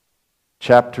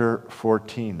chapter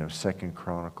 14 of 2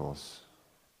 Chronicles.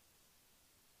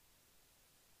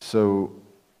 So,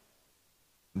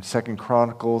 in 2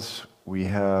 Chronicles, we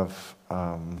have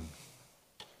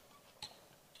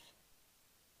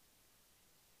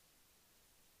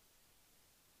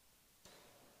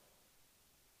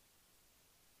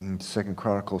in 2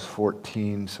 Chronicles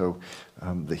 14, so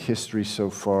the history so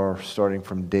far, starting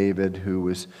from David, who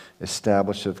was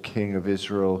established as king of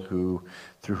Israel,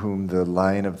 through whom the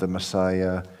line of the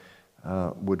Messiah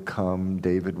would come,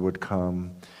 David would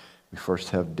come. We first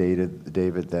have David,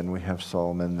 then we have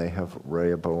Solomon, they have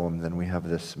Rehoboam, then we have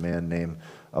this man named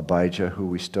Abijah, who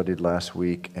we studied last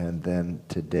week, and then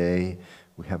today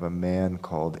we have a man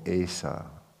called Asa,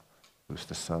 who's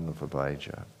the son of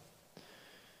Abijah.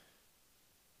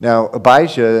 Now,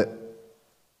 Abijah,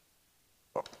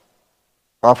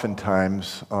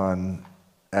 oftentimes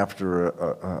after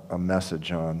a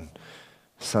message on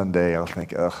Sunday, I'll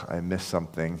think, I missed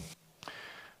something.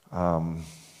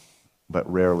 But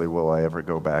rarely will I ever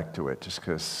go back to it, just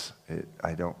because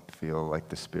I don't feel like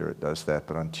the Spirit does that.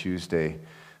 But on Tuesday,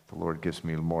 the Lord gives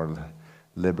me more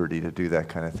liberty to do that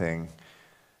kind of thing.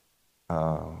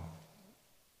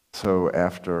 So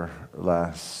after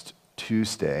last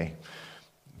Tuesday,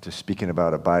 just speaking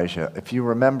about Abijah, if you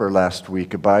remember last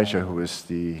week, Abijah, who is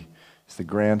the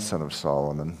grandson of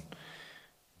Solomon,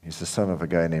 he's the son of a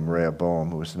guy named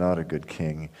Rehoboam, who was not a good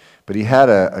king. But he had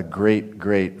a great,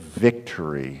 great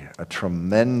victory, a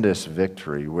tremendous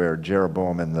victory, where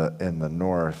Jeroboam in the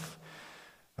north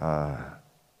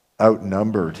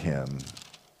outnumbered him.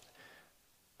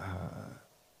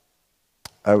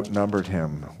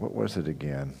 What was it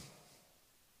again?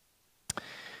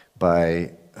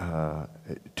 By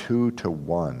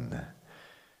 2-1.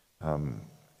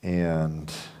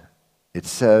 And it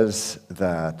says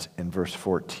that in verse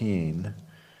 14,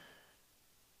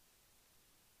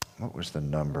 what was the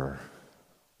number?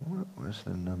 What was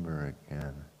the number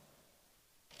again?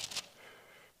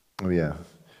 Oh yeah,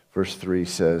 verse 3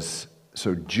 says,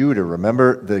 so Judah,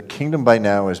 remember the kingdom by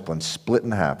now has been split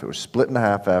in half. It was split in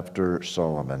half after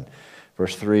Solomon.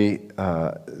 Verse 3,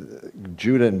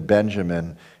 Judah and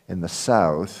Benjamin in the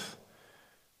south,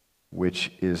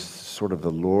 which is sort of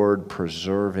the Lord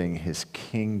preserving his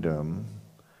kingdom.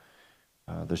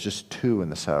 There's just two in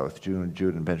the south, Judah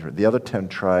and Benjamin. The other 10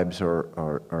 tribes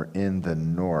are in the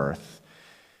north.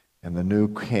 And the new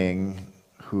king,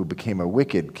 who became a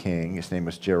wicked king, his name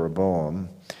was Jeroboam.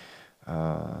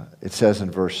 It says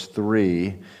in verse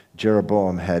 3,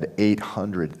 Jeroboam had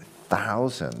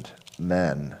 800,000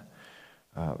 men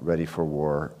ready for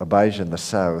war. Abijah in the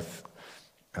south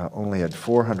only had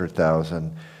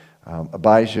 400,000.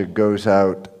 Abijah goes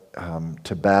out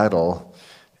to battle,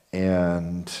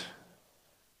 and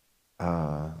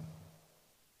in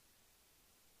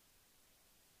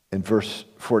verse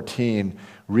 14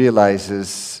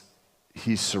 realizes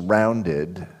he's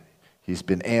surrounded, he's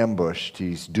been ambushed,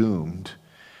 he's doomed.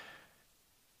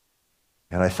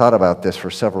 And I thought about this for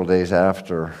several days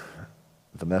after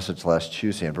the message last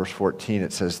Tuesday. In verse 14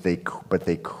 it says, but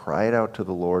they cried out to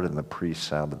the Lord, and the priests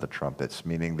sounded the trumpets,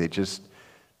 meaning they just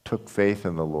took faith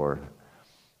in the Lord.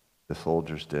 The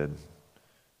soldiers did.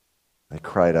 They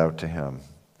cried out to him.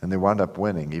 And they wound up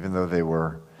winning, even though they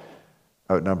were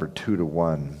outnumbered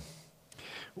 2-1.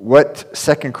 What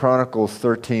 2 Chronicles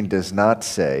 13 does not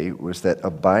say was that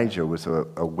Abijah was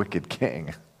a wicked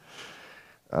king.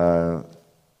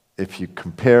 If you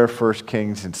compare 1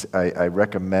 Kings, I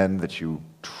recommend that you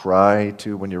try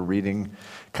to, when you're reading,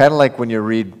 kind of like when you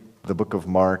read the book of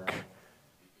Mark,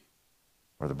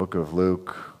 or the book of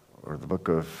Luke, or the book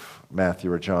of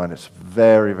Matthew or John, it's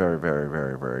very, very, very,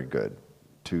 very, very good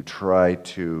to try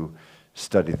to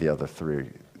study the other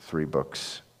three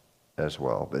books as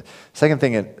well. But same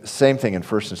thing in 1st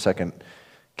and 2nd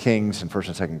Kings and 1st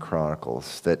and 2nd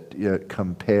Chronicles that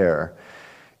compare.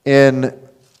 In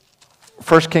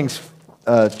 1 Kings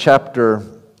chapter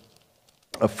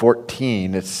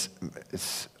 14, it's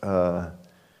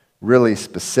really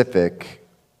specific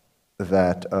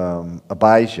that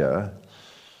Abijah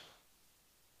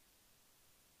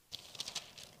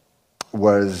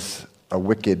was a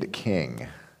wicked king.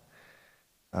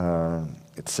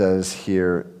 It says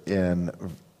here in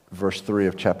verse 3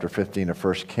 of chapter 15 of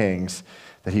 1 Kings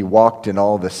that he walked in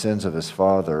all the sins of his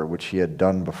father, which he had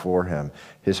done before him.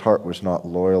 His heart was not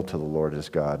loyal to the Lord his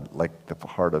God, like the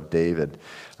heart of David.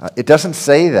 It doesn't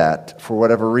say that, for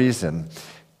whatever reason,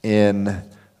 in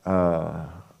 2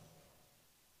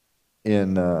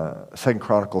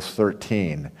 Chronicles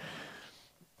 13.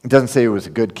 It doesn't say he was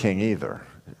a good king either.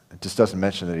 It just doesn't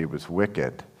mention that he was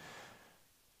wicked.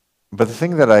 But the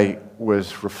thing that I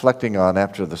was reflecting on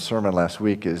after the sermon last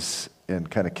week is and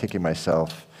kind of kicking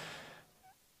myself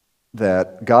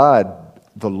that God,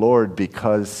 the Lord,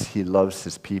 because he loves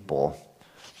his people,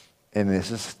 and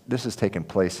this has taken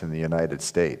place in the United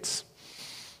States,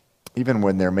 even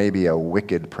when there may be a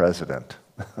wicked president,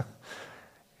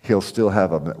 he'll still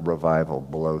have a revival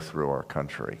blow through our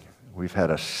country. We've had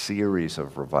a series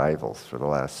of revivals for the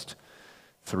last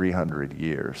 300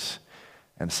 years.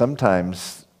 And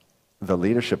sometimes the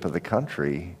leadership of the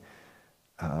country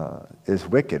is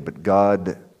wicked, but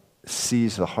God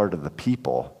sees the heart of the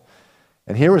people.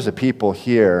 And here was a people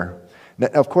here. Now,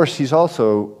 of course, he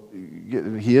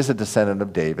is a descendant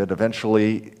of David.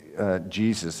 Eventually,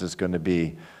 Jesus is going to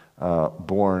be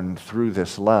born through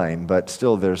this line, but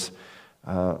still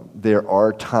there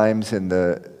are times in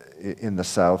the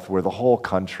South where the whole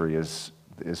country is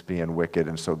being wicked,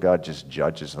 and so God just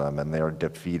judges them, and they are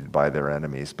defeated by their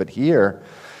enemies. But here,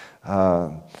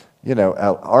 an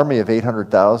army of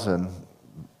 800,000,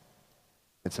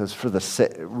 it says, for the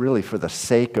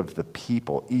sake of the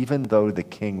people, even though the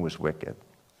king was wicked,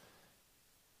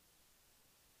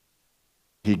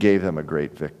 he gave them a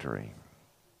great victory.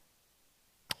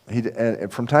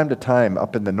 And from time to time,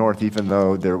 up in the north, even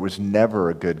though there was never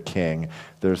a good king,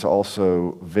 there's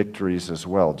also victories as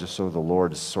well, just so the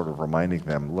Lord is sort of reminding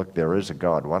them, look, there is a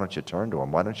God. Why don't you turn to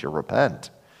him? Why don't you repent?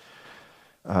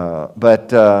 It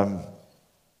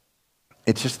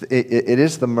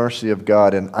is the mercy of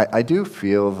God, and I do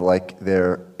feel like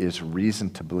there is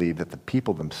reason to believe that the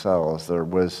people themselves, there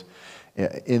was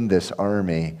in this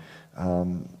army,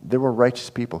 there were righteous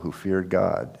people who feared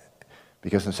God.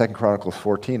 Because in 2 Chronicles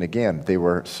 14, again, they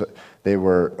were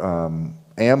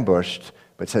ambushed,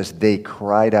 but it says they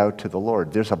cried out to the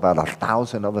Lord. There's about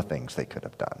 1,000 other things they could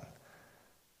have done.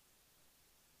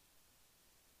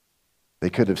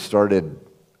 They could have started,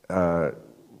 gotten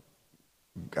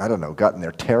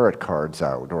their tarot cards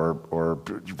out or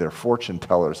their fortune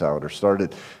tellers out, or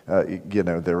started,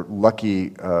 their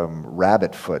lucky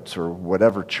rabbit foots or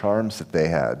whatever charms that they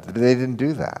had. They didn't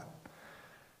do that.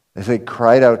 As they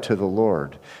cried out to the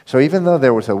Lord. So even though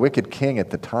there was a wicked king at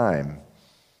the time,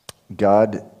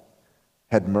 God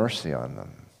had mercy on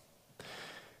them.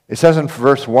 It says in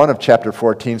verse 1 of chapter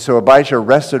 14, so Abijah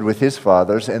rested with his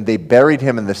fathers, and they buried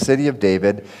him in the city of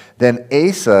David. Then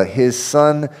Asa, his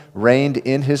son, reigned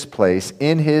in his place.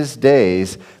 In his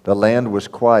days, the land was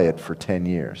quiet for 10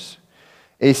 years.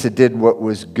 Asa did what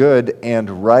was good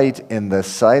and right in the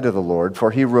sight of the Lord,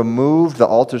 for he removed the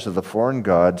altars of the foreign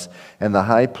gods and the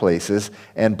high places,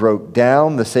 and broke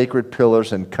down the sacred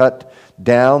pillars and cut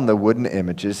down the wooden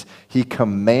images. He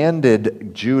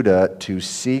commanded Judah to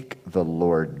seek the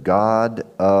Lord God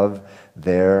of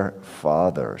their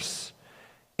fathers,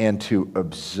 and to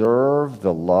observe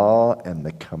the law and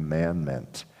the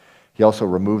commandment. He also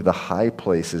removed the high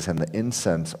places and the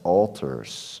incense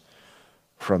altars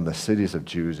from the cities of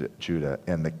Judah,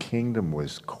 and the kingdom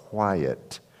was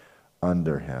quiet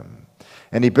under him.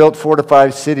 And he built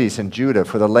fortified cities in Judah,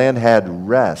 for the land had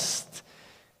rest.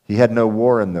 He had no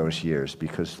war in those years,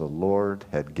 because the Lord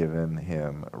had given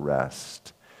him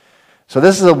rest. So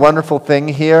this is a wonderful thing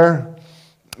here,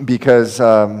 because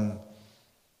the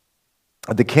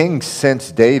kings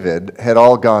since David had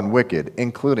all gone wicked,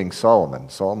 including Solomon.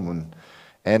 Solomon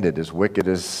ended as wicked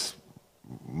as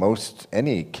most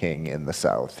any king in the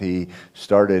South. He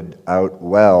started out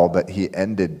well, but he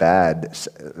ended bad.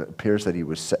 It appears that he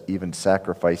was even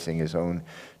sacrificing his own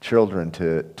children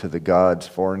to the gods,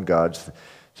 foreign gods.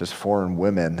 Just foreign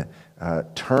women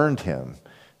turned him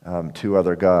to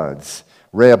other gods.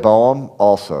 Rehoboam,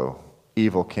 also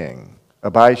evil king.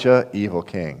 Abijah, evil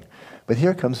king. But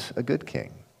here comes a good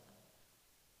king.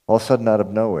 All of a sudden, out of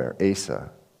nowhere, Asa,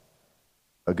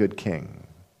 a good king.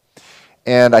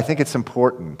 And I think it's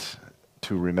important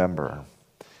to remember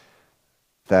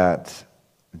that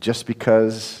just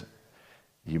because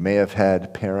you may have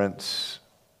had parents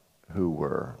who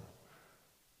were,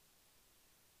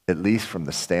 at least from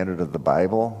the standard of the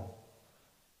Bible,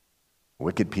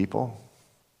 wicked people,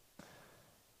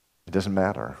 it doesn't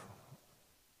matter.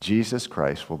 Jesus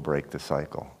Christ will break the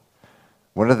cycle.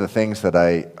 One of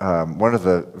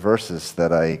the verses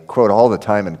that I quote all the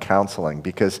time in counseling,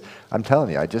 because I'm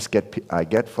telling you, I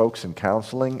get folks in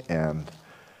counseling and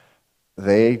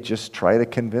they just try to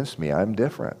convince me I'm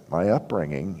different. My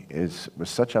upbringing was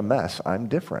such a mess. I'm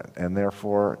different, and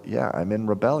therefore, I'm in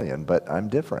rebellion, but I'm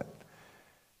different.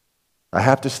 I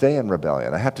have to stay in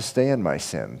rebellion. I have to stay in my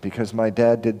sin because my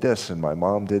dad did this and my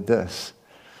mom did this.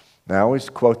 Now, I always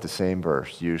quote the same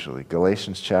verse, usually.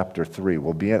 Galatians chapter 3.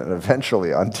 We'll be in it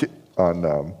eventually on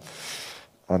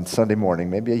Sunday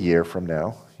morning, maybe a year from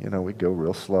now. We go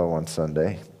real slow on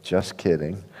Sunday. Just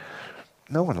kidding.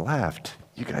 No one laughed.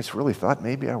 you guys really thought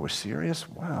maybe I was serious?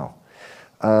 Wow.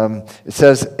 It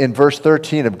says in verse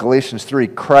 13 of Galatians 3,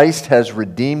 Christ has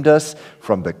redeemed us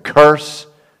from the curse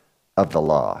of the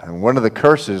law. And one of the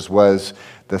curses was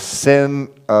the sin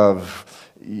of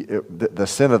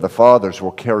the fathers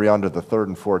will carry on to the third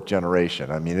and fourth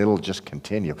generation. I mean, it'll just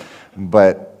continue.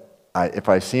 But if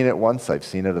I've seen it once, I've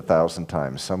seen it 1,000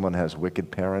 times. Someone has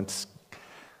wicked parents.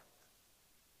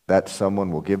 That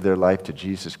someone will give their life to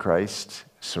Jesus Christ,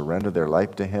 surrender their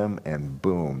life to him, and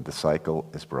boom, the cycle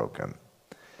is broken.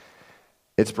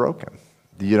 It's broken.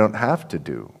 You don't have to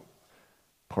do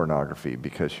pornography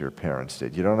because your parents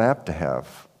did. You don't have to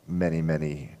have many,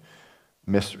 many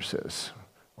mistresses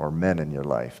or men in your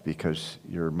life because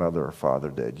your mother or father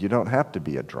did. You don't have to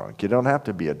be a drunk. You don't have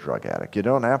to be a drug addict. You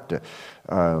don't have to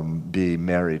be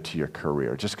married to your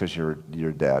career just because your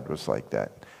dad was like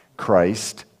that.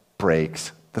 Christ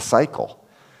breaks the cycle.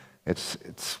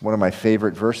 It's one of my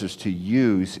favorite verses to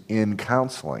use in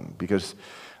counseling because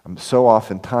so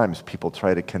oftentimes people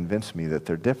try to convince me that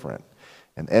they're different.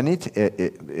 And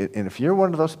if you're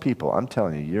one of those people, I'm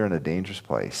telling you, you're in a dangerous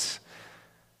place.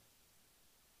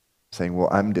 Saying, well,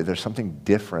 there's something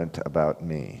different about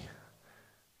me.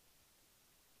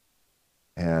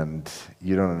 And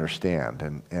you don't understand.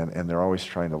 And they're always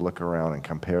trying to look around and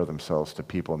compare themselves to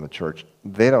people in the church.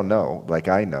 They don't know, like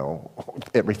I know,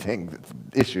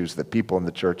 issues that people in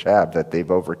the church have that they've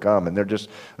overcome. And they're just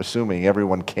assuming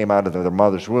everyone came out of their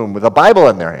mother's womb with a Bible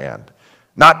in their hand.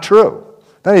 Not true.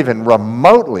 Not even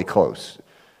remotely close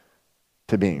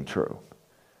to being true.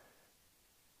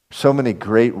 So many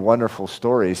great, wonderful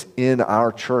stories in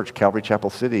our church, Calvary Chapel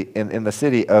City, in the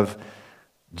city of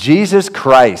Jesus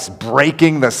Christ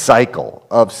breaking the cycle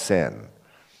of sin.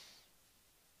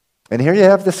 And here you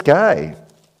have this guy.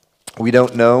 We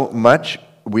don't know much.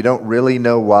 We don't really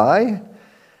know why.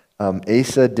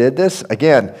 Asa did this.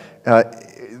 Again,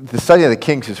 the study of the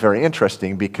Kings is very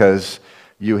interesting because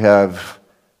you have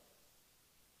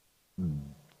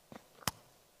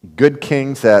good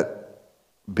kings that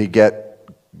beget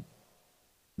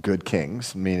good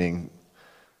kings, meaning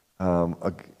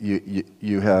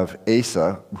you have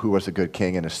Asa, who was a good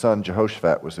king, and his son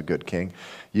Jehoshaphat was a good king.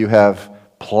 You have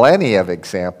plenty of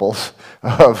examples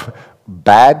of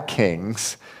bad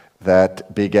kings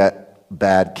that beget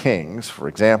bad kings. For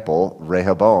example,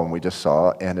 Rehoboam, we just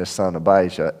saw, and his son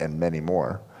Abijah, and many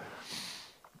more.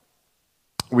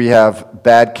 We have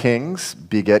bad kings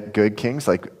beget good kings,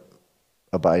 like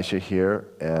Abijah here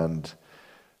and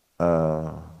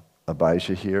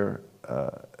Abijah here.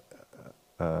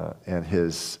 And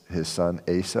his son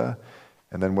Asa,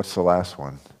 and then what's the last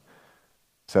one?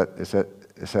 Is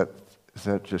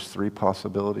that just three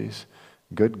possibilities?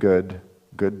 Good, good,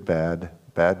 good, bad,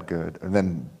 bad, good, and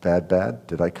then bad, bad.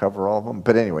 Did I cover all of them?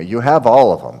 But anyway, you have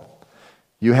all of them.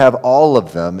 You have all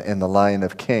of them in the line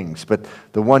of kings. But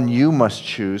the one you must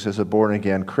choose as a born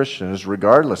again Christian is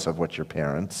regardless of what your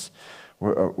parents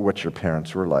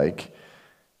were like.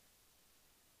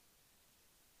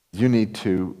 You need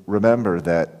to remember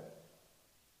that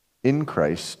in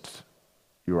Christ,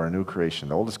 you are a new creation.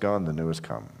 The old is gone, the new has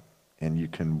come. And you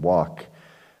can walk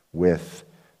with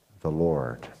the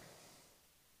Lord.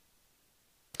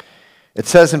 It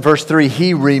says in verse 3,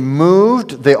 He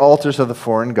removed the altars of the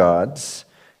foreign gods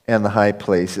and the high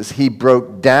places. He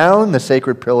broke down the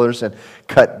sacred pillars and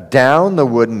cut down the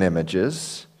wooden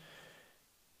images.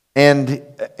 And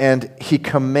He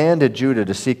commanded Judah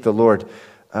to seek the Lord.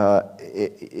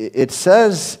 It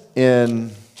says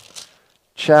in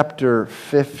chapter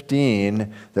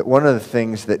 15 that one of the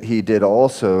things that he did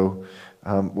also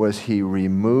was he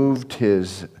removed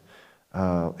his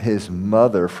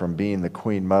mother from being the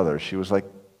queen mother. She was like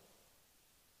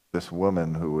this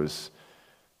woman who was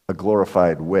a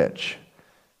glorified witch.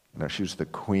 She was the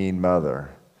queen mother.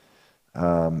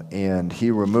 And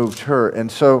he removed her.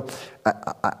 And so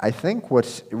I think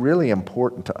what's really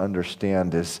important to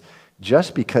understand is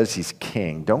just because he's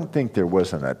king, don't think there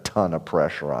wasn't a ton of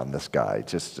pressure on this guy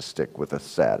just to stick with the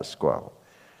status quo.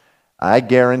 I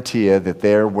guarantee you that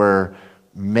there were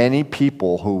many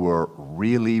people who were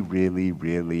really, really,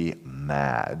 really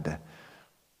mad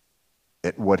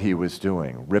at what he was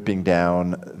doing, ripping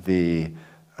down the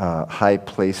high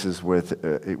places where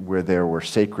there were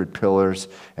sacred pillars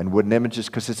and wooden images,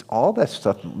 because it's all that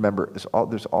stuff. Remember,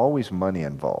 there's always money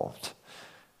involved.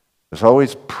 There's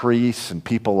always priests and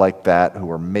people like that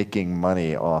who are making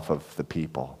money off of the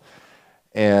people,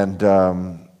 and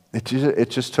it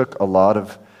just took a lot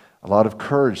of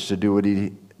courage to do what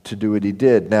he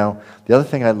did. Now, the other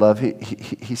thing I love,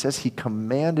 he says he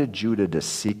commanded Judah to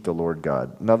seek the Lord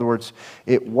God. In other words,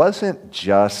 it wasn't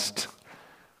just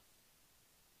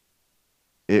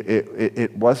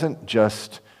It wasn't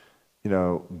just,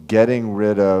 getting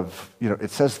rid of,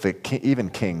 it says that even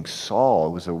King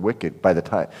Saul was a wicked,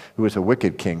 who was a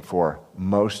wicked king for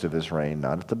most of his reign,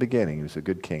 not at the beginning. He was a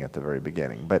good king at the very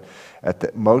beginning, but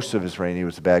at most of his reign, he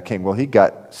was a bad king. Well, he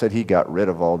got rid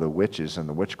of all the witches and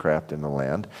the witchcraft in the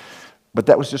land, but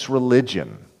that was just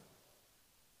religion.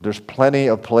 There's plenty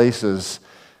of places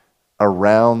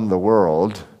around the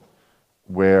world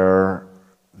where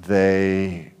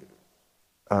they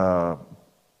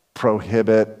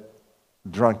prohibit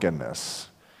drunkenness.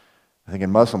 I think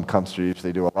in Muslim countries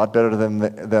they do a lot better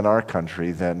than our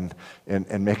country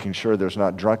in making sure there's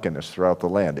not drunkenness throughout the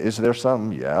land. Is there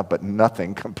some? Yeah, but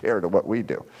nothing compared to what we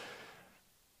do.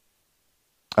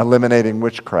 Eliminating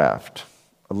witchcraft.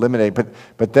 But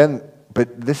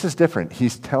this is different.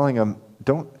 He's telling them,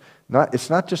 it's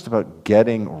not just about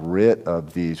getting rid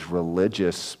of this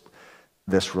religious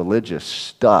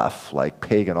stuff like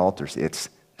pagan altars. It's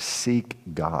seek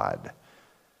God.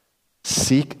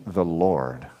 Seek the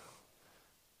Lord.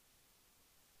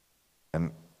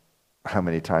 And how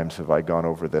many times have I gone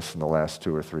over this in the last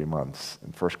 2 or 3 months?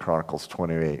 In 1 Chronicles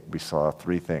 28, we saw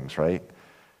 3 things, right?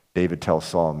 David tells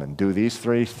Solomon, do these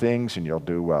 3 things and you'll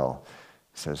do well.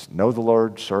 He says, know the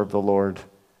Lord, serve the Lord,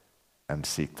 and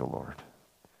seek the Lord.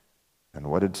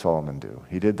 And what did Solomon do?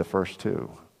 He did the first 2.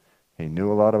 He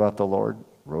knew a lot about the Lord,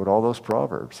 wrote all those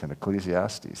Proverbs and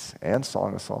Ecclesiastes and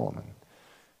Song of Solomon.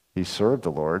 He served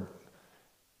the Lord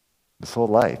his whole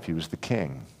life. He was the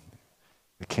king.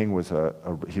 The king was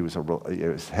he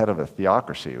was head of a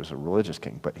theocracy. He was a religious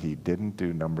king, but he didn't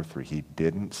do number 3. He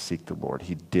didn't seek the Lord.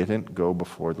 He didn't go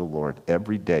before the Lord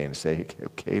every day and say,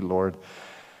 okay, Lord,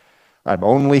 I'm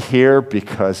only here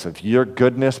because of your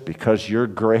goodness, because you're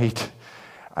great.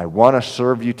 I want to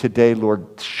serve you today,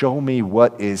 Lord. Show me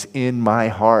what is in my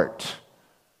heart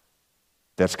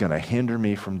that's going to hinder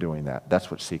me from doing that.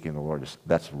 That's what seeking the Lord is.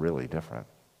 That's really different.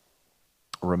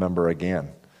 Remember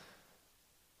again,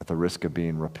 at the risk of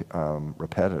being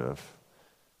repetitive,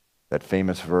 that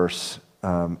famous verse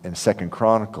in 2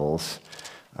 Chronicles,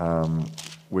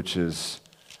 which is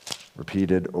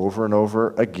repeated over and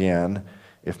over again.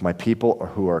 If my people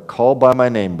who are called by my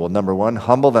name will, number 1,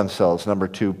 humble themselves, number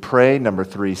 2, pray, number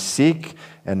 3, seek,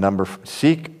 and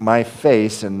seek my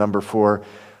face, and number 4,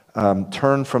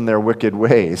 turn from their wicked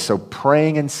ways. So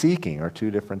praying and seeking are 2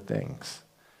 different things.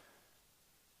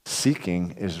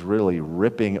 Seeking is really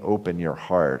ripping open your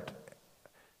heart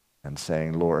and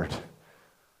saying, Lord,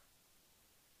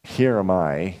 here am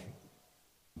I,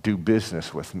 do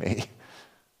business with me,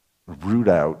 root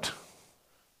out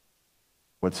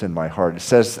what's in my heart. It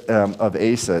says of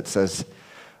Asa, it says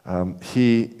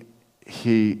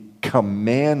he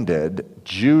commanded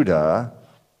Judah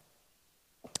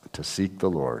to seek the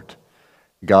Lord,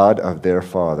 God of their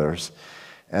fathers,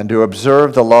 and to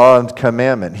observe the law and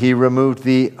commandment. He removed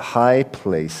the high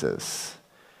places.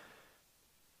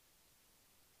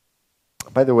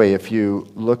 By the way, if you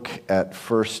look at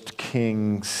 1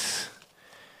 Kings,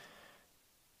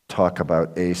 talk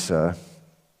about Asa,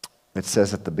 it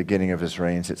says at the beginning of his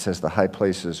reigns, it says the high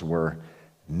places were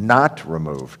not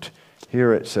removed.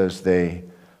 Here it says they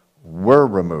were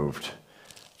removed.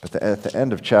 But at the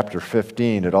end of chapter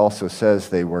 15, it also says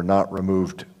they were not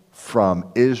removed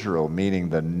from Israel, meaning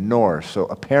the north. So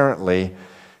apparently,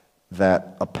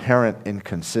 that apparent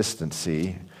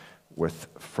inconsistency with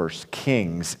 1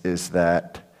 Kings is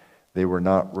that they were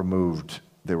not removed.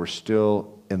 They were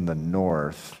still in the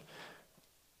north.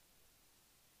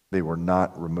 They were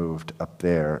not removed up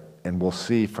there. And we'll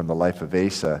see from the life of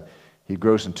Asa, he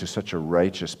grows into such a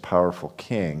righteous, powerful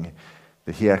king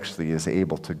that he actually is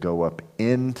able to go up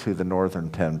into the northern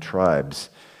 10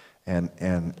 tribes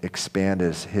and expand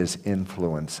his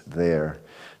influence there.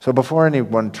 So before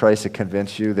anyone tries to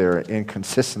convince you there are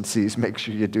inconsistencies, make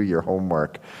sure you do your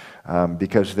homework,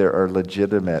 because there are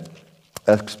legitimate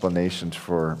explanations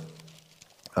for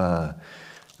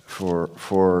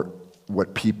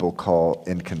what people call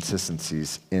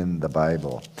inconsistencies in the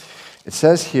Bible. It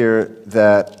says here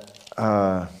that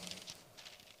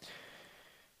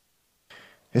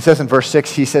it says in verse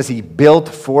 6, he says he built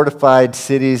fortified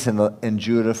cities in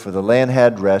Judah, for the land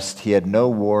had rest. He had no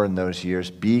war in those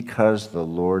years because the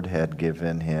Lord had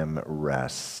given him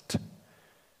rest.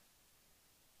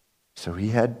 So he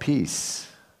had peace.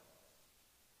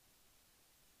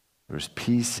 There was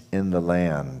peace in the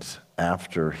land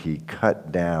after he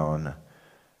cut down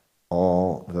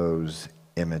all those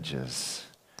images.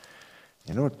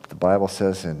 You know what the Bible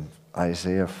says in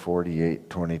Isaiah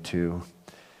 48:22?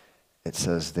 It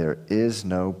says, there is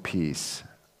no peace,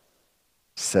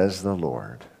 says the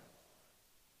Lord,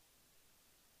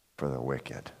 for the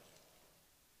wicked.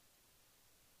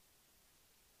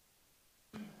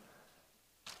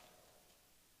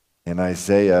 In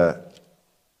Isaiah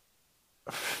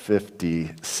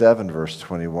 57, verse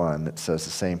 21, it says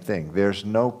the same thing. There's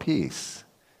no peace,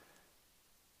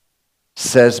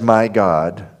 says my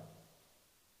God,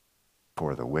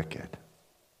 for the wicked,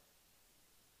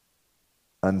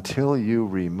 until you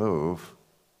remove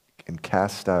and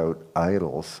cast out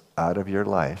idols out of your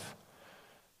life.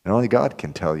 And only God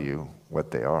can tell you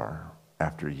what they are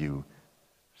after you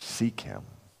seek Him.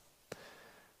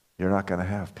 You're not going to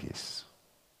have peace.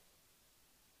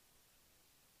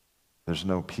 There's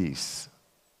no peace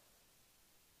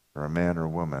for a man or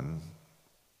woman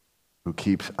who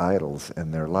keeps idols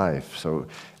in their life. So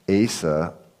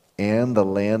Asa and the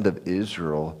land of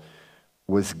Israel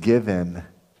was given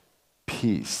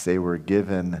peace. They were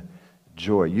given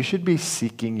joy. You should be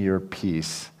seeking your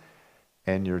peace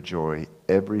and your joy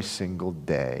every single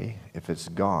day. If it's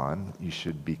gone, you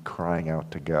should be crying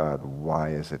out to God,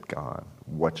 why is it gone?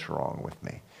 What's wrong with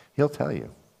me? He'll tell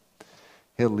you.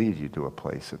 He'll lead you to a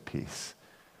place of peace.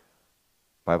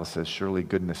 The Bible says, surely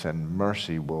goodness and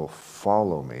mercy will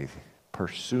follow me,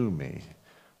 pursue me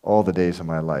all the days of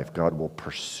my life. God will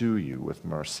pursue you with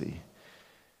mercy.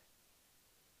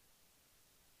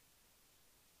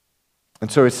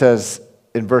 And so it says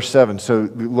in verse 7, so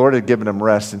the Lord had given him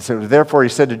rest. And so therefore he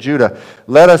said to Judah,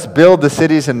 let us build the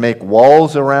cities and make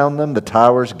walls around them, the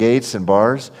towers, gates, and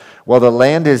bars, while the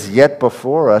land is yet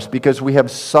before us, because we have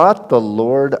sought the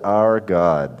Lord our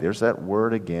God. There's that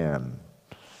word again.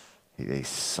 They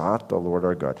sought the Lord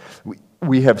our God.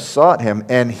 We have sought him,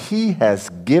 and he has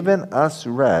given us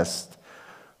rest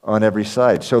on every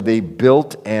side. So they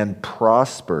built and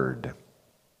prospered.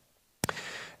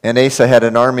 And Asa had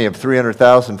an army of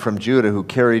 300,000 from Judah who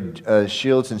carried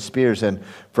shields and spears, and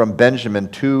from Benjamin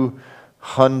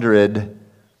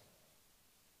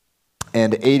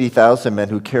 280,000 men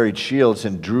who carried shields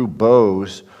and drew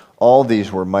bows. All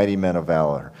these were mighty men of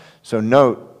valor. So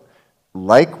note,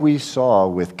 like we saw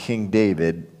with King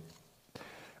David,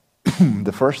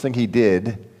 the first thing he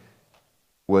did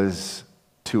was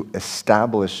to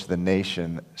establish the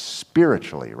nation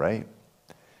spiritually, right?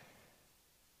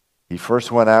 He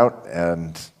first went out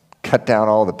and cut down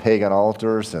all the pagan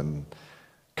altars and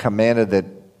commanded that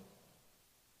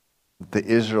the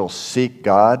Israel seek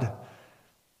God.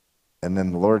 And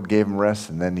then the Lord gave him rest,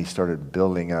 and then he started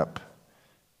building up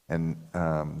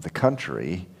the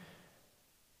country.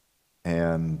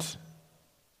 And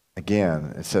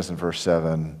again, it says in verse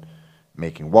 7,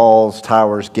 making walls,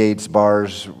 towers, gates,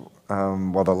 bars,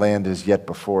 while the land is yet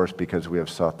before us, because we have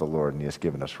sought the Lord and he has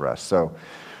given us rest. So,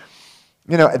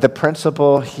 you know, the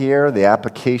principle here, the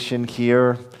application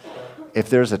here, if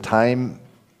there's a time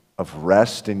of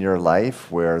rest in your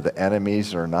life where the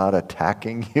enemies are not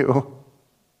attacking you,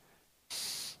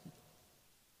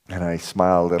 and I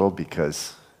smile a little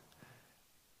because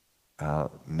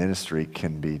ministry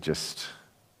can be just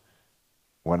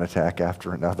one attack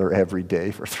after another every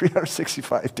day for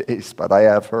 365 days. But I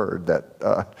have heard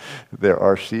that there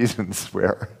are seasons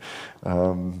where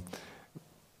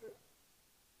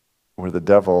the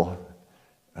devil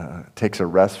takes a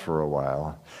rest for a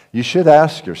while. You should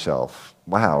ask yourself,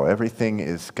 wow,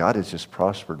 God has just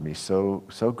prospered me so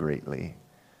greatly.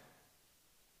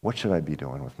 What should I be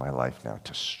doing with my life now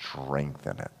to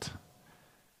strengthen it?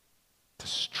 To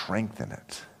strengthen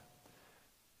it.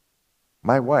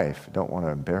 My wife, I don't want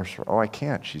to embarrass her. Oh, I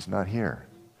can't. She's not here.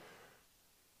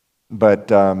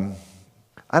 But I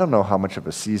don't know how much of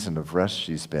a season of rest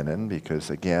she's been in,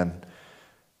 because again,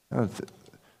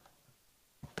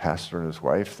 pastor and his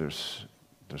wife, there's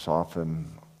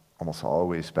often, almost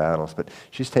always battles. But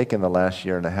she's taken the last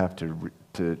year and a half to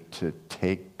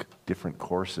take different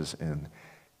courses in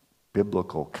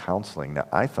biblical counseling. Now,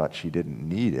 I thought she didn't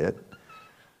need it,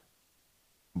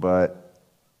 but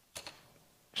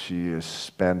she has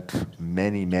spent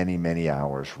many, many, many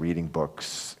hours reading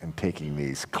books and taking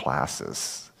these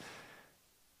classes.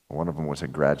 One of them was a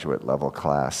graduate level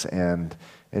class, and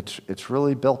it's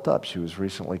really built up. She was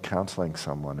recently counseling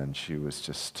someone, and she was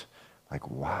just like,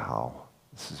 wow,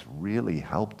 this has really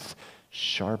helped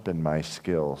sharpen my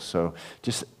skills. So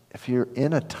just if you're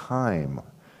in a time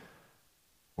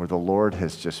where the Lord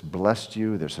has just blessed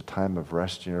you, there's a time of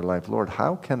rest in your life, Lord,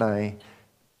 how can I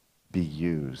be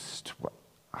used?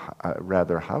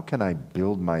 Rather, how can I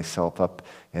build myself up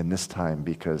in this time?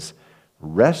 Because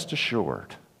rest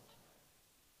assured,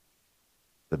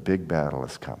 the big battle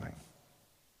is coming.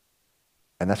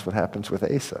 And that's what happens with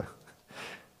Asa.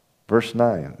 Verse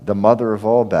 9, the mother of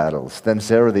all battles. Then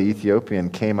Zerah the Ethiopian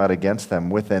came out against them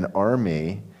with an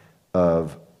army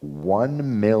of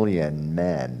 1,000,000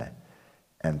 men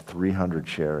and 300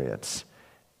 chariots.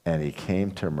 And he came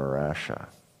to Marashah.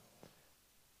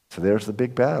 So there's the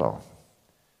big battle.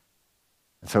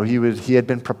 So he had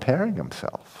been preparing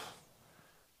himself.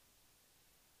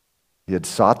 He had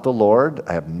sought the Lord.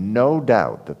 I have no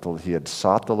doubt that he had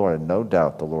sought the Lord, and no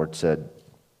doubt the Lord said,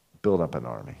 build up an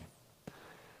army.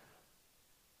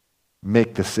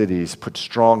 Make the cities, put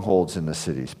strongholds in the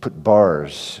cities, put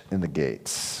bars in the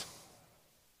gates.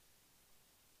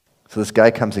 So this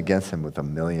guy comes against him with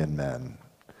 1,000,000 men.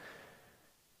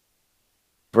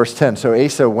 Verse 10, so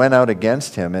Asa went out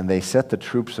against him, and they set the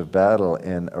troops of battle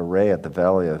in array at the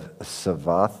valley of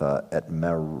Savatha at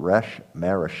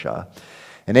Mareshah.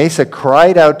 And Asa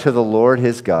cried out to the Lord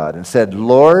his God and said,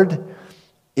 Lord,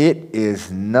 it is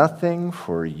nothing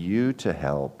for you to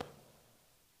help,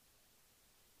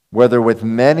 whether with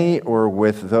many or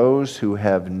with those who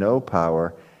have no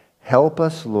power. Help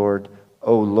us, Lord,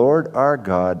 O Lord our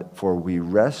God, for we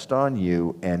rest on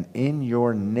you, and in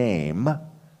your name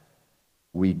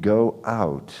we go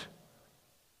out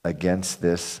against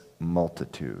this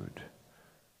multitude.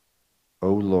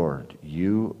 O Lord,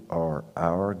 you are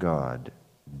our God.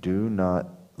 Do not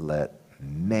let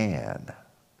man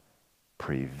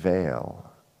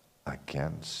prevail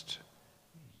against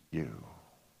you.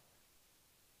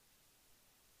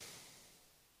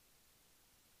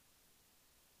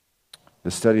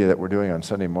 The study that we're doing on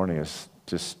Sunday morning is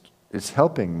it's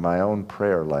helping my own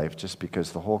prayer life, just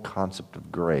because the whole concept of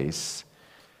grace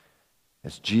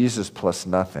is Jesus plus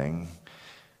nothing,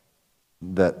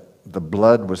 that the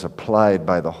blood was applied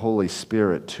by the Holy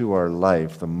Spirit to our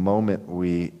life the moment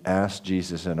we asked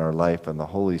Jesus in our life, and the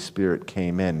Holy Spirit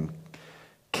came in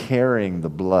carrying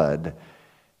the blood,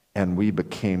 and we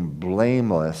became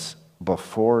blameless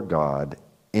before God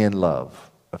in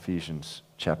love. Ephesians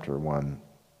chapter 1,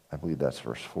 I believe that's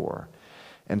verse 4.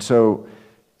 And so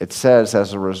it says,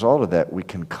 as a result of that, we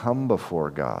can come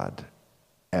before God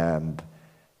and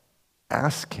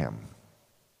ask Him.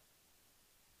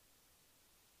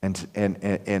 And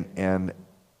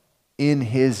in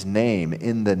His name,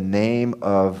 in the name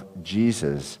of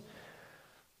Jesus,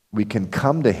 we can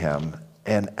come to Him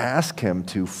and ask Him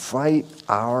to fight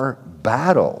our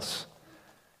battles.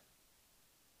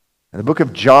 In the book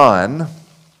of John, it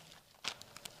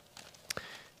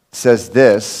says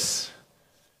this: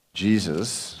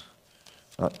 Jesus,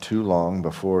 not too long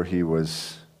before he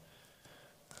was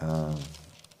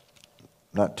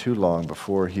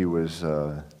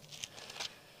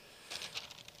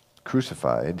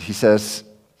crucified, he says,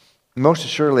 most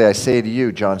assuredly I say to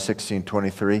you, John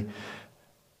 16:23,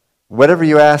 whatever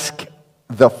you ask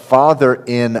the Father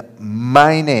in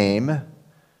my name,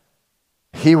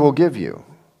 He will give you.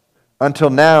 Until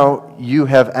now you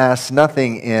have asked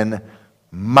nothing in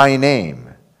my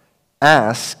name.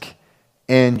 Ask,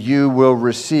 and you will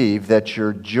receive, that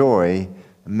your joy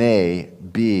may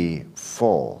be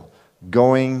full.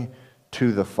 Going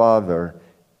to the Father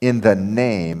in the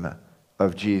name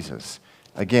of Jesus.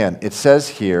 Again, it says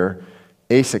here,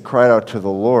 Asa cried out to the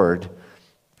Lord.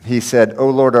 He said, O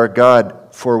Lord our God,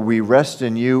 for we rest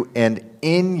in you, and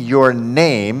in your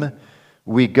name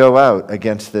we go out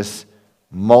against this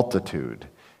multitude.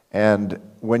 And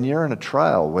when you're in a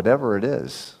trial, whatever it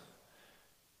is,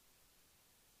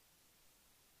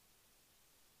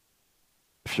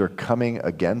 if you're coming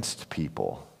against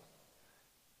people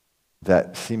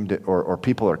that seem to, or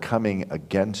people are coming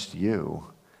against you,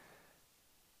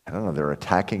 I don't know, they're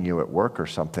attacking you at work or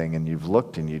something, and you've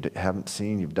looked and you haven't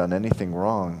seen you've done anything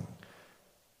wrong,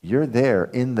 you're there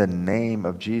in the name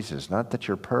of Jesus. Not that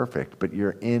you're perfect, but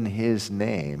you're in His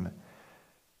name.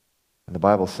 And the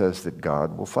Bible says that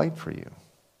God will fight for you.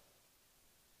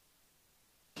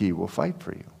 He will fight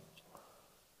for you.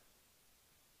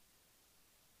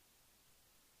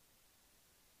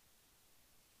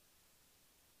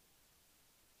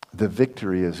 The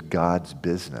victory is God's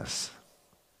business.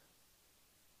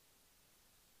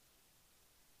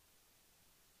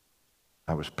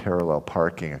 I was parallel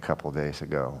parking a couple of days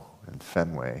ago in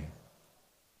Fenway.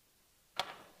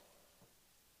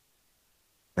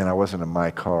 And I wasn't in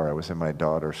my car, I was in my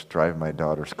daughter's, driving my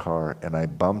daughter's car, and I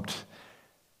bumped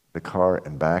the car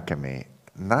in back of me.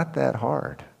 Not that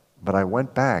hard, but I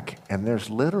went back, and there's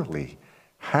literally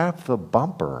half the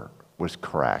bumper was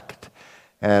cracked.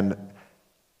 And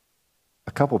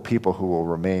a couple people who will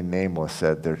remain nameless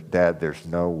said, Dad, there's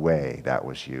no way that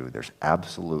was you. There's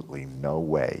absolutely no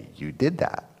way you did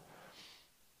that.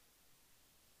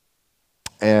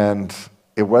 And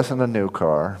it wasn't a new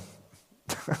car.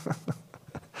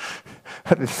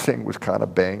 This thing was kind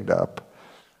of banged up.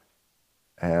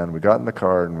 And we got in the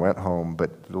car and went home,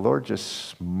 but the Lord just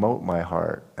smote my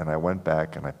heart, and I went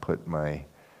back and I put a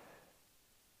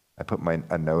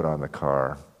note on the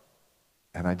car,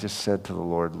 and I just said to the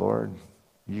Lord, Lord,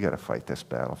 you got to fight this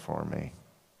battle for me.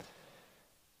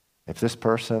 If this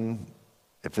person,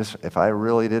 if I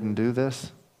really didn't do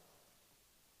this,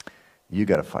 you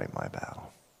got to fight my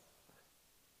battle.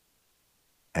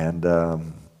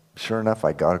 And sure enough,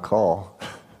 I got a call.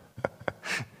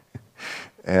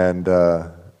 And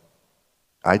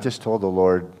I just told the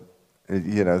Lord,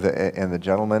 and the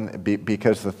gentleman,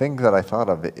 because the thing that I thought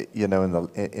of, in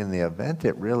the event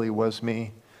it really was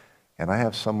me, and I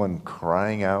have someone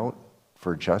crying out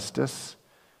for justice,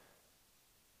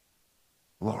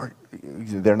 Lord,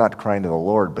 they're not crying to the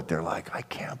Lord, but they're like, I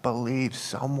can't believe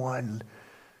someone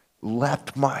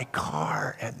left my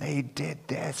car and they did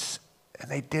this and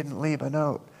they didn't leave a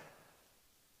note.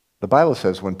 The Bible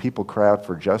says when people cry out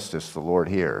for justice, the Lord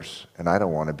hears. And I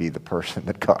don't want to be the person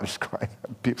that God is crying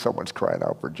out. Someone's crying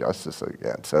out for justice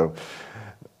again. So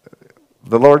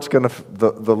the Lord's going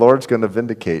to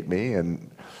vindicate me.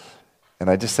 And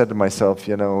I just said to myself,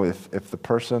 if the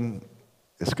person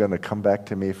is going to come back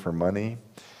to me for money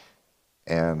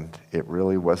and it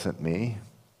really wasn't me,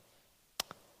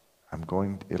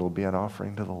 it'll be an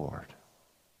offering to the Lord.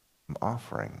 I'm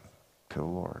offering to the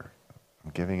Lord.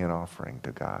 I'm giving an offering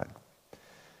to God.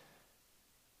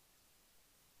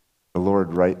 The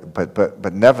Lord,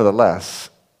 but nevertheless,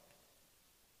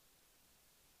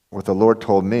 what the Lord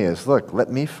told me is, look, let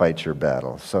me fight your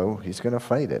battle. So he's going to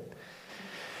fight it.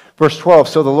 Verse 12,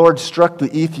 so the Lord struck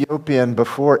the Ethiopian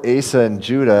before Asa and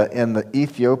Judah, and the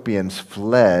Ethiopians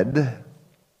fled.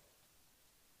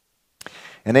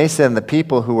 And Asa and the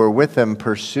people who were with him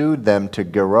pursued them to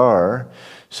Gerar.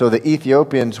 So the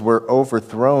Ethiopians were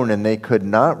overthrown, and they could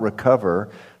not recover,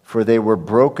 for they were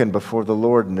broken before the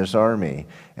Lord and his army,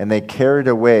 and they carried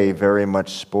away very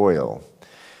much spoil.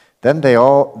 Then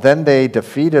they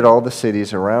defeated all the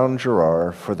cities around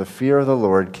Gerar, for the fear of the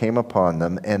Lord came upon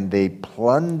them, and they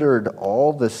plundered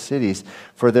all the cities,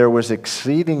 for there was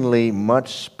exceedingly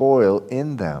much spoil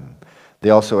in them. They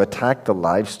also attacked the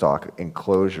livestock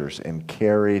enclosures and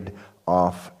carried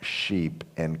off sheep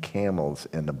and camels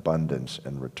in abundance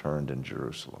and returned to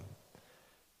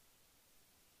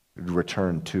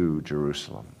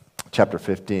Jerusalem. Chapter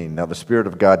 15. Now the Spirit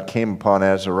of God came upon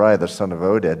Azariah, the son of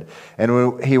Oded, and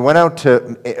when he went out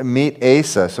to meet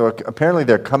Asa. So apparently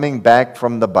they're coming back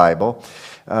from the Bible.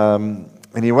 And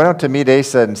he went out to meet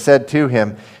Asa and said to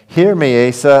him, hear me,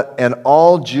 Asa, and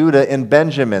all Judah and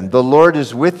Benjamin. The Lord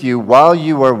is with you while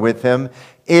you are with him.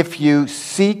 If you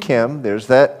seek him, there's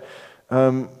that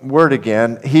word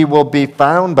again, he will be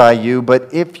found by you,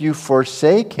 but if you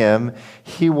forsake him,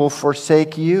 he will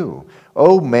forsake you.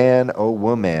 Oh man, oh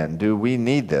woman, do we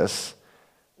need this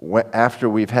after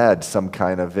we've had some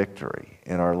kind of victory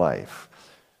in our life?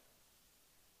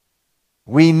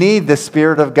 We need the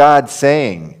Spirit of God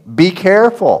saying, be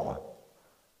careful.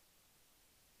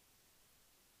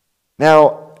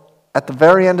 Now, at the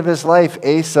very end of his life,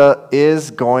 Asa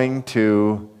is going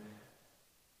to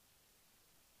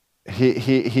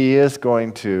He is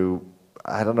going to,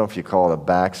 I don't know if you call it a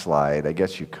backslide. I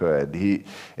guess you could.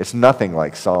 It's nothing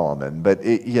like Solomon, but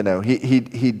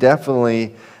he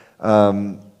definitely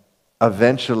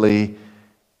eventually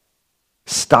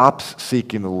stops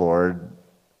seeking the Lord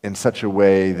in such a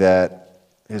way that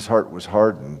his heart was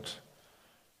hardened.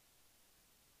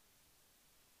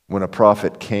 When a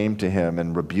prophet came to him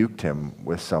and rebuked him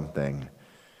with something.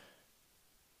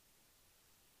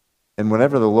 And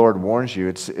whenever the Lord warns you,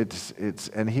 it's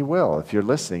and he will. If you're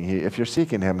listening, if you're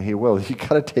seeking him, he will. You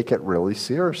got to take it really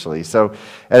seriously. So,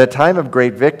 at a time of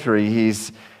great victory,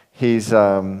 he's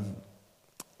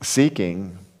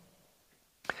seeking.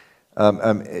 At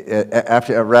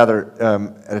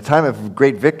a time of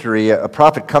great victory, a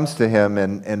prophet comes to him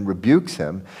and rebukes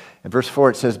him. In verse 4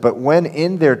 it says, but when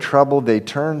in their trouble they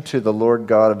turned to the Lord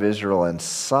God of Israel and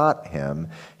sought him,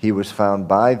 he was found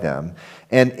by them.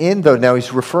 And now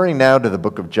he's referring now to the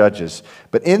book of Judges,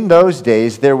 but in those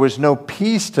days there was no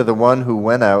peace to the one who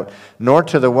went out, nor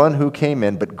to the one who came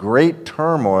in, but great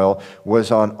turmoil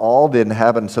was on all the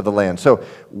inhabitants of the land. So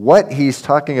what he's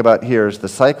talking about here is the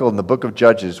cycle in the book of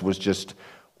Judges was just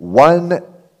one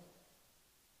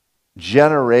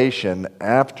generation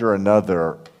after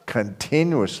another,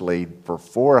 continuously for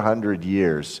 400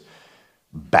 years,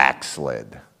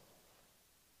 backslid.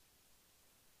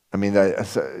 I mean,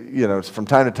 from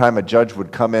time to time a judge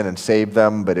would come in and save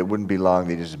them, but it wouldn't be long.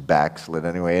 They just backslid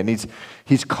anyway. And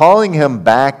he's calling him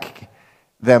back.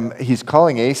 He's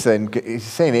calling Asa and he's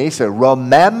saying, Asa,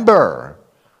 remember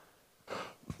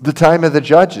the time of the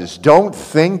judges. Don't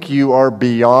think you are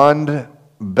beyond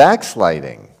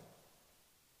backsliding.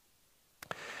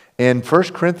 In 1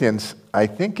 Corinthians, I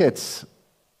think it's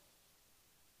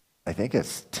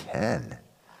 10.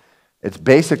 It's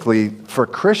basically, for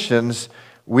Christians,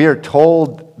 we're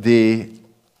told the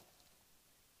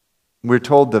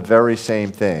very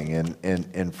same thing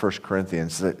in 1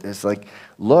 Corinthians. It's like,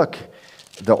 look,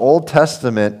 the Old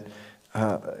Testament,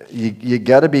 you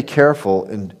got to be careful.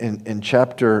 In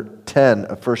chapter 10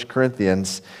 of 1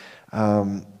 Corinthians,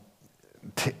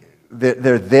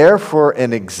 they're there for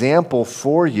an example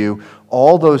for you.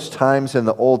 All those times in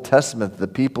the Old Testament, the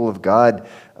people of God,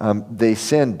 they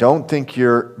sinned. Don't think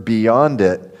you're beyond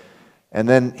it. And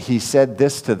then he said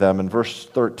this to them in verse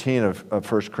 13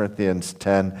 of 1 Corinthians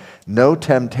 10, no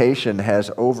temptation has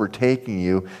overtaken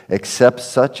you except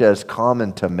such as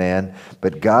common to man,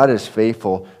 but God is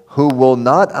faithful, who will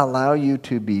not allow you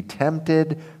to be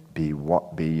tempted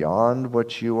beyond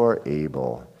what you are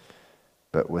able.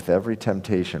 But with every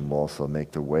temptation will also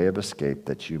make the way of escape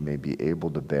that you may be able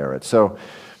to bear it. So,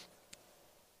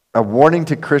 a warning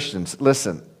to Christians,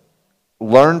 listen,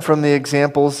 learn from the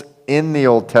examples in the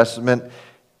Old Testament.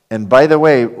 And by the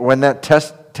way, when that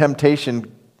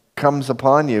temptation comes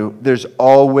upon you, there's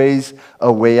always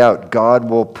a way out. God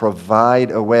will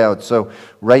provide a way out. So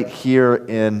right here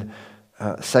in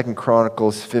 2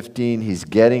 Chronicles 15, he's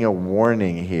getting a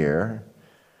warning here.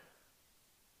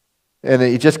 And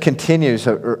he just continues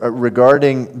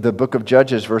regarding the book of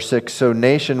Judges, verse 6. So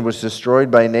nation was destroyed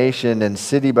by nation and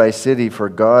city by city, for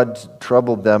God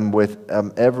troubled them with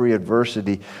every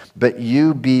adversity. But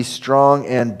you be strong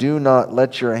and do not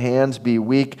let your hands be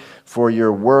weak, for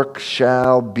your work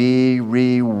shall be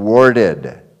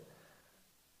rewarded.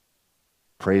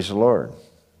 Praise the Lord.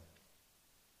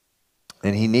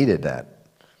 And he needed that.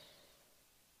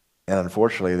 And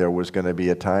unfortunately, there was going to be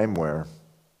a time where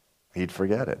he'd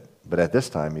forget it. But at this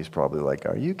time, he's probably like,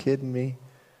 are you kidding me?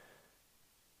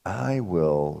 I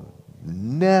will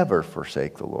never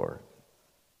forsake the Lord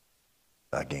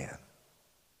again.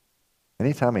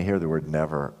 Anytime I hear the word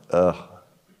never,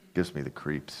 gives me the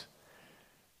creeps.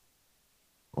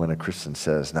 When a Christian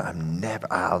says, no,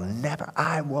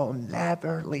 I will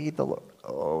never leave the Lord.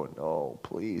 Oh, no,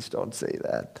 please don't say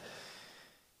that.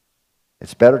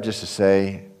 It's better just to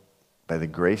say, by the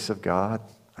grace of God,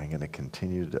 I'm going to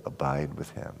continue to abide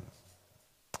with him.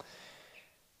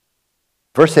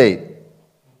 Verse 8,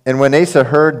 and when Asa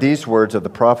heard these words of the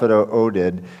prophet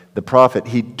Oded, the prophet,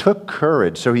 he took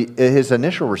courage. So his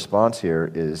initial response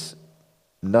here is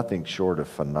nothing short of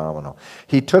phenomenal.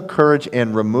 He took courage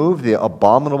and removed the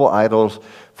abominable idols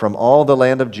from all the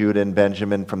land of Judah and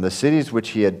Benjamin, from the cities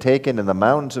which he had taken in the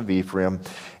mountains of Ephraim,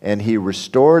 and he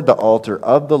restored the altar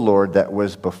of the Lord that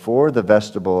was before the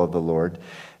vestibule of the Lord.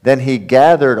 Then he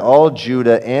gathered all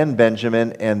Judah and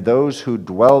Benjamin and those who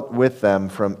dwelt with them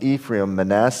from Ephraim,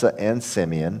 Manasseh, and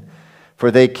Simeon, for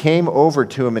they came over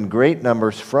to him in great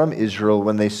numbers from Israel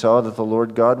when they saw that the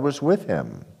Lord God was with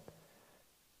him.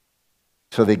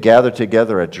 So they gathered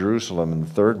together at Jerusalem in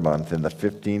the 3rd month, in the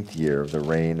 15th year of the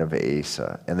reign of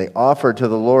Asa. And they offered to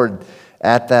the Lord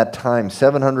at that time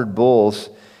 700 bulls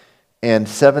and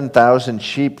 7,000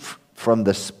 sheep from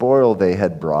the spoil they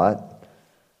had brought.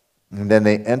 And then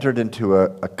they entered into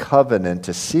a covenant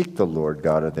to seek the Lord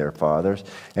God of their fathers,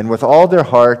 and with all their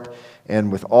heart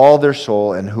and with all their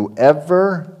soul, and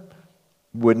whoever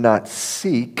would not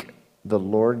seek the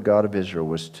Lord God of Israel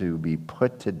was to be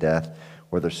put to death,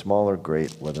 whether small or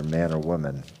great, whether man or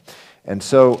woman. And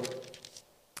so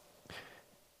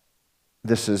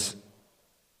this is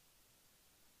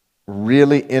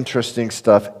really interesting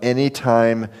stuff.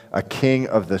 Anytime a king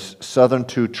of the southern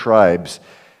two tribes,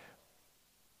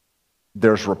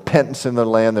 there's repentance in the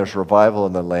land, there's revival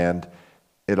in the land,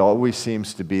 it always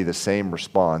seems to be the same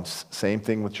response. Same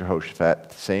thing with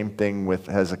Jehoshaphat, same thing with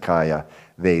Hezekiah.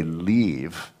 They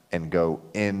leave and go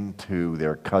into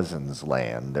their cousins'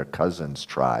 land, their cousins'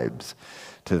 tribes,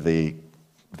 to the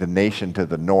nation to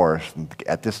the north.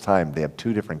 At this time, they have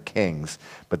 2 different kings,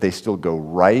 but they still go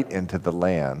right into the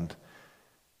land,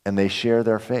 and they share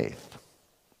their faith.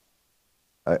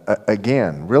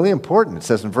 Again, really important. It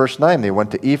says in verse 9, they went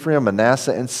to Ephraim,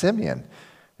 Manasseh, and Simeon.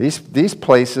 These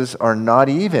places are not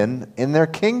even in their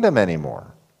kingdom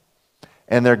anymore.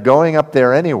 And they're going up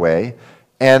there anyway.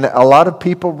 And a lot of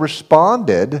people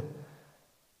responded.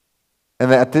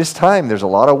 And at this time, there's a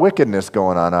lot of wickedness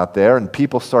going on out there. And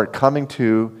people start coming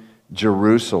to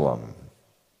Jerusalem.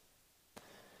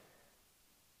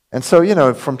 And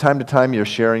so, from time to time, you're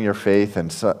sharing your faith, and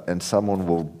someone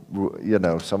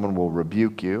will, someone will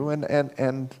rebuke you,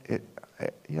 and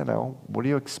what do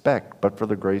you expect? But for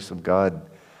the grace of God,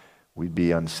 we'd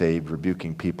be unsaved,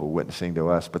 rebuking people, witnessing to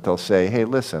us. But they'll say, hey,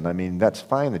 listen, that's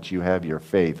fine that you have your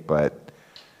faith, but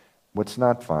what's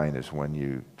not fine is when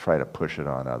you try to push it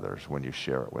on others, when you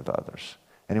share it with others.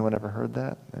 Anyone ever heard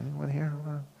that? Anyone here?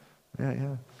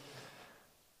 yeah.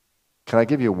 Can I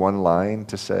give you one line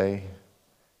to say?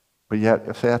 But you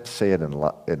have to say it in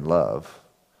love.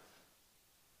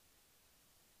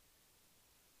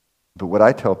 But what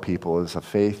I tell people is a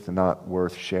faith not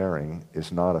worth sharing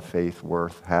is not a faith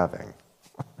worth having.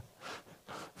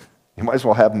 You might as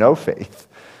well have no faith.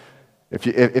 If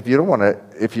you don't want to,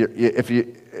 if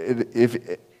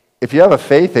you have a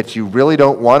faith that you really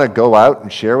don't want to go out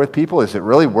and share with people, is it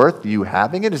really worth you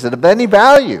having it? Is it of any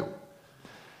value?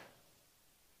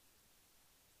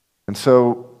 And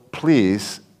so,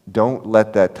 please don't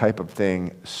let that type of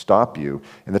thing stop you.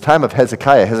 In the time of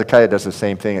Hezekiah, Hezekiah does the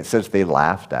same thing. It says they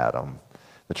laughed at him.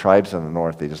 The tribes in the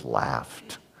north, they just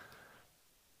laughed.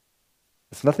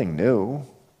 It's nothing new.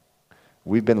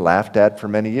 We've been laughed at for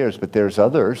many years, but there's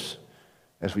others,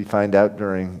 as we find out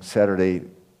during Saturday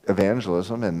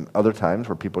evangelism and other times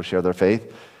where people share their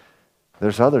faith,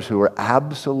 there's others who are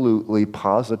absolutely,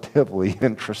 positively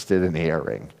interested in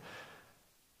hearing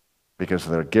because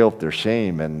of their guilt, their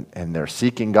shame, and they're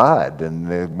seeking God, and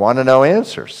they want to know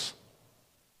answers.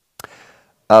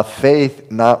 A faith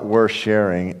not worth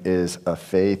sharing is a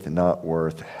faith not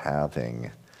worth having.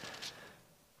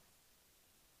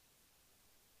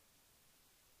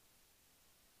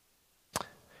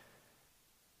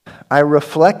 I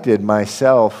reflected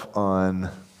myself on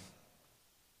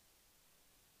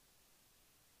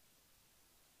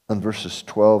verses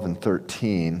 12 and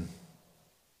 13.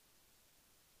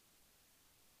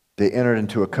 They entered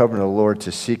into a covenant of the Lord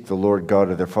to seek the Lord God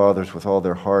of their fathers with all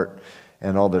their heart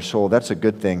and all their soul. That's a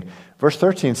good thing. Verse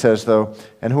 13 says, though,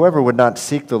 and whoever would not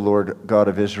seek the Lord God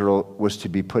of Israel was to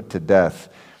be put to death.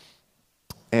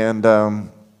 And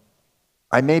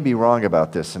I may be wrong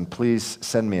about this, and please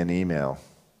send me an email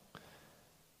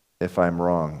if I'm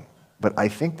wrong. But I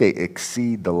think they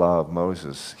exceed the law of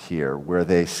Moses here, where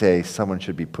they say someone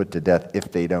should be put to death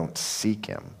if they don't seek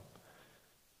him.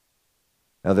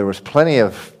 Now, there was plenty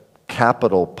of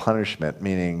capital punishment,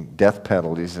 meaning death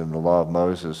penalties in the law of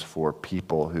Moses for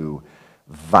people who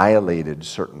violated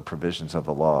certain provisions of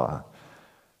the law.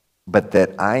 But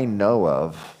that I know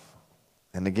of,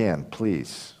 and again,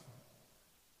 please,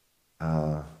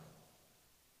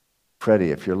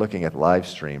 Freddie, if you're looking at live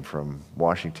stream from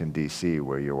Washington, D.C.,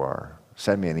 where you are,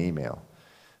 send me an email,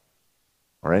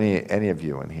 or any of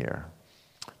you in here.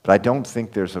 But I don't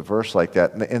think there's a verse like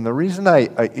that. And the reason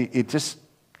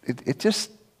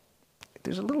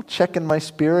there's a little check in my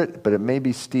spirit, but it may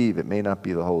be Steve, it may not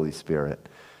be the Holy Spirit,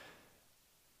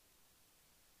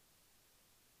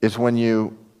 is when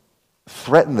you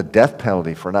threaten the death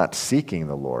penalty for not seeking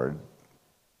the Lord,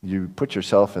 you put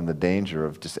yourself in the danger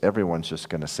of just everyone's just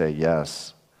going to say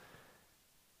yes,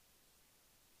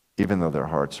 even though their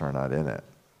hearts are not in it.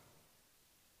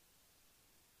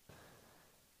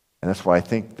 And that's why I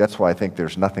think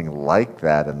there's nothing like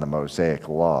that in the Mosaic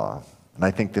Law. And I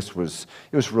think it was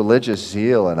religious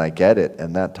zeal, and I get it,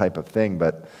 and that type of thing.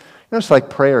 But it's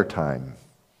like prayer time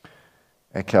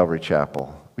at Calvary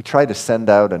Chapel. We try to send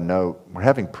out a note. We're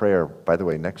having prayer, by the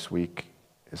way, next week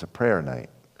is a prayer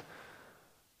night.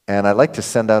 And I like to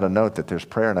send out a note that there's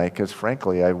prayer night because,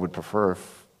 frankly, I would prefer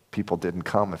if people didn't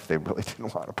come if they really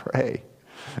didn't want to pray.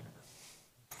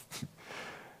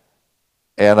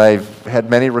 And I've had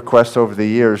many requests over the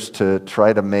years to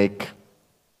try to make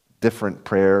different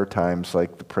prayer times,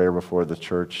 like the prayer before the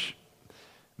church,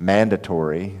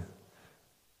 mandatory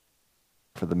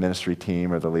for the ministry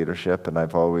team or the leadership, and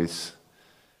I've always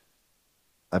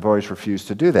refused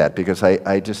to do that because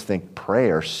I just think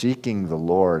prayer, seeking the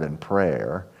Lord in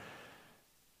prayer,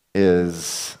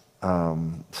 is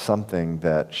something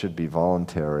that should be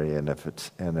voluntary. And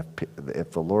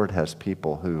if the Lord has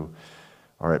people who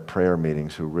are at prayer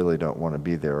meetings who really don't want to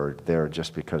be there or there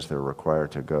just because they're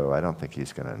required to go, I don't think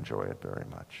he's going to enjoy it very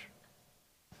much.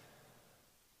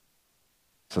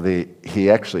 So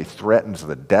he actually threatens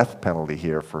the death penalty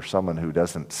here for someone who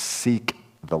doesn't seek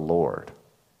the Lord.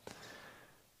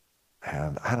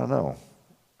 And I don't know.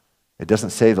 It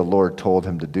doesn't say the Lord told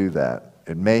him to do that.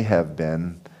 It may have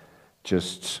been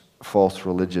just false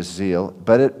religious zeal,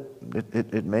 but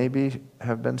it may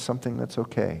have been something that's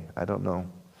okay. I don't know.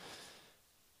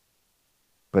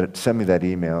 But send me that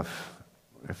email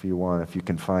if you want, if you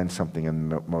can find something in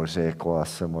the Mosaic Law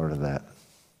similar to that.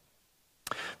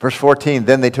 Verse 14,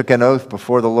 then they took an oath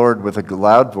before the Lord with a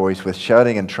loud voice, with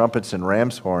shouting and trumpets and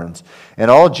ram's horns,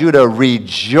 and all Judah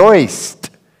rejoiced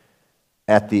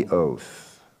at the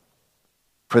oath.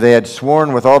 For they had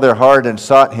sworn with all their heart and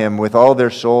sought him with all their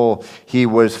soul. He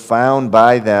was found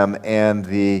by them, and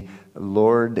the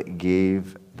Lord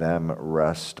gave them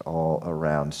rest all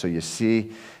around. So you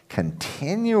see,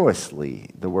 continuously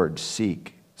the word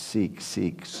seek seek,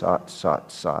 seek, sought,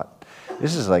 sought, sought.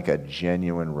 This is like a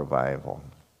genuine revival.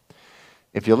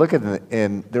 If you look at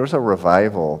there was a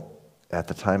revival at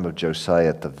the time of Josiah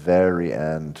at the very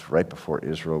end, right before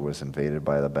Israel was invaded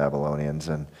by the Babylonians,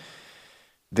 and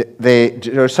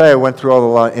Josiah went through all the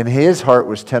law, and his heart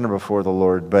was tender before the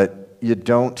Lord, but you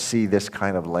don't see this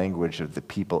kind of language of the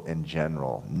people in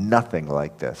general. Nothing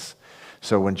like this.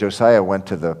 So when Josiah went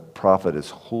to the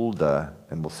prophetess Huldah,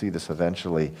 and we'll see this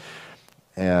eventually,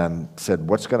 and said,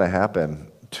 what's going to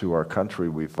happen to our country?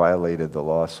 We violated the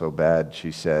law so bad,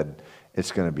 she said,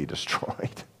 it's going to be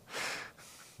destroyed.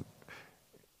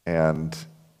 And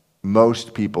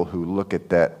most people who look at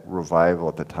that revival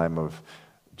at the time of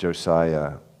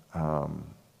Josiah,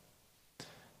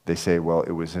 they say, well,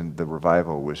 the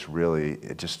revival was really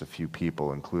just a few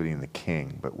people, including the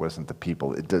king, but wasn't the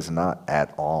people. It does not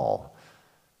at all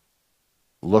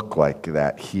look like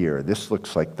that here. This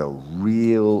looks like the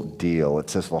real deal. It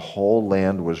says the whole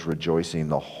land was rejoicing.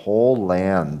 The whole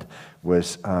land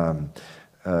was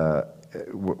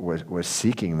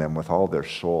seeking them with all their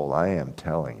soul. I am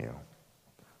telling you.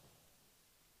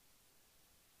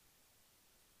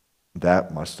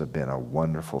 That must have been a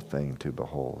wonderful thing to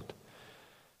behold.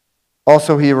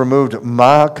 Also, he removed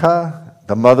Maacah,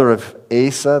 the mother of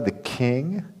Asa, the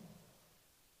king.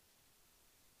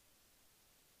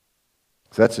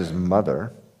 So that's his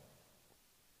mother.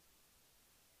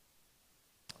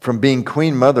 From being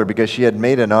queen mother, because she had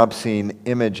made an obscene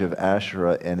image of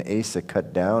Asherah, and Asa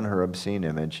cut down her obscene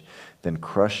image, then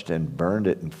crushed and burned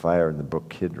it in fire in the brook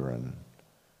Kidron.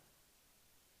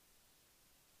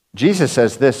 Jesus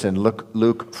says this in Luke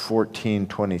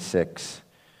 14:26.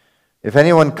 If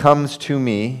anyone comes to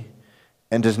me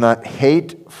and does not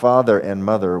hate father and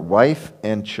mother, wife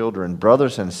and children,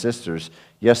 brothers and sisters,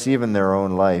 yes, even their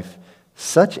own life,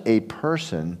 such a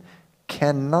person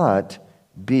cannot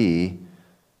be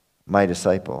my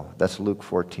disciple. That's Luke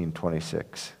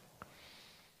 14:26.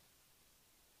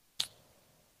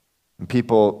 And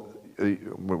people,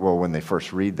 well, when they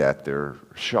first read that, they're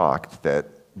shocked that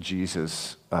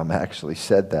Jesus actually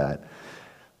said that.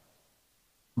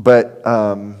 But,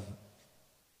 from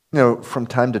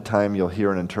time to time you'll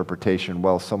hear an interpretation,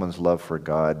 well, someone's love for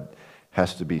God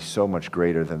has to be so much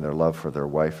greater than their love for their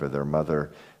wife or their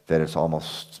mother that it's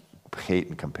almost hate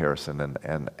in comparison.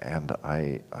 And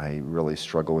I really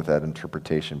struggle with that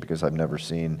interpretation because I've never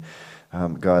seen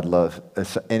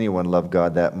anyone love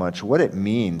God that much. What it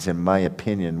means, in my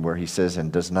opinion, where he says,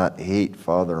 and does not hate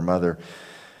father or mother,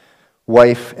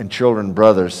 wife and children,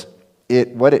 brothers,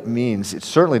 what it means, it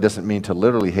certainly doesn't mean to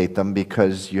literally hate them,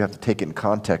 because you have to take it in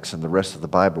context. In the rest of the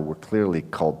Bible, we're clearly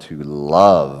called to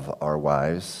love our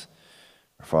wives,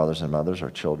 our fathers and mothers, our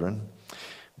children.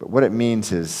 But what it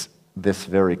means is this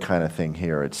very kind of thing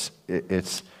here.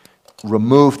 It's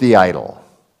remove the idol.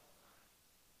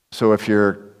 So if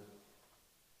your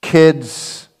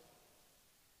kids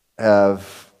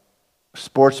have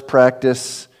sports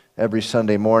practice every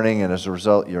Sunday morning, and as a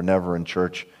result you're never in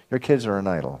church, your kids are an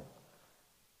idol.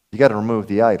 You got to remove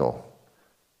the idol.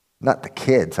 Not the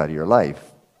kids out of your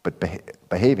life, but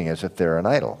behaving as if they're an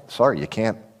idol. Sorry, you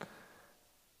can't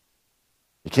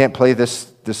play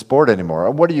this sport anymore.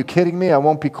 What, are you kidding me? I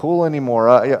won't be cool anymore.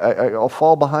 I'll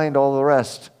fall behind all the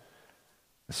rest.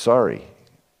 Sorry,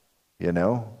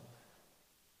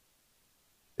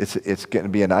 It's going to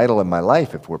be an idol in my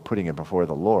life if we're putting it before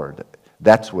the Lord.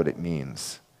 That's what it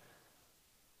means.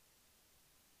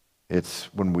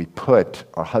 It's when we put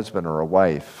a husband or a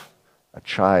wife, a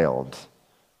child,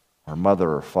 or mother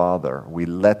or father, we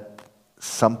let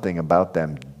something about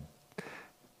them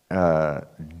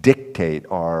dictate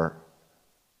our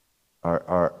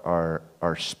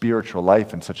spiritual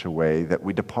life in such a way that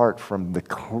we depart from the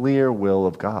clear will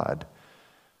of God.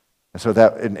 And so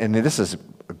and this is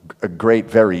a great,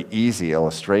 very easy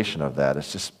illustration of that.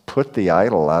 It's just put the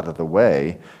idol out of the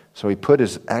way. So he put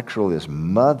his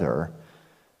mother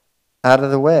out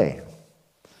of the way.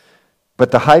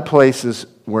 But the high places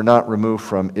were not removed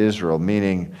from Israel,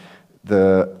 meaning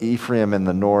the Ephraim in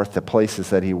the north, the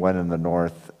places that he went in the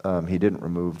north, he didn't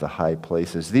remove the high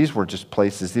places. These were just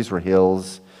places, these were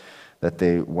hills that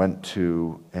they went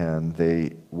to, and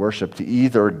they worshiped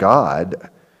either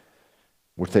God,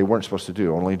 which they weren't supposed to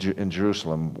do. Only in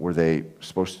Jerusalem were they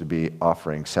supposed to be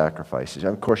offering sacrifices.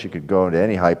 And of course, you could go into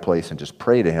any high place and just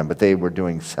pray to him, but they were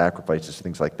doing sacrifices,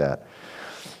 things like that.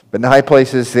 But in the high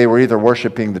places, they were either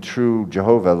worshiping the true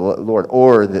Jehovah, Lord,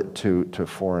 or to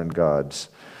foreign gods.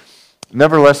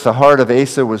 Nevertheless, the heart of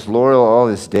Asa was loyal all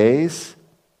his days.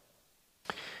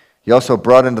 He also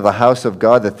brought into the house of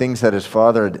God the things that his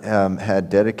father had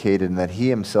dedicated and that he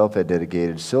himself had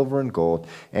dedicated, silver and gold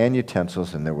and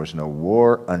utensils, and there was no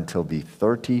war until the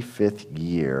 35th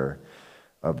year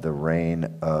of the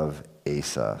reign of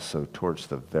Asa, so towards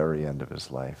the very end of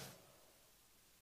his life.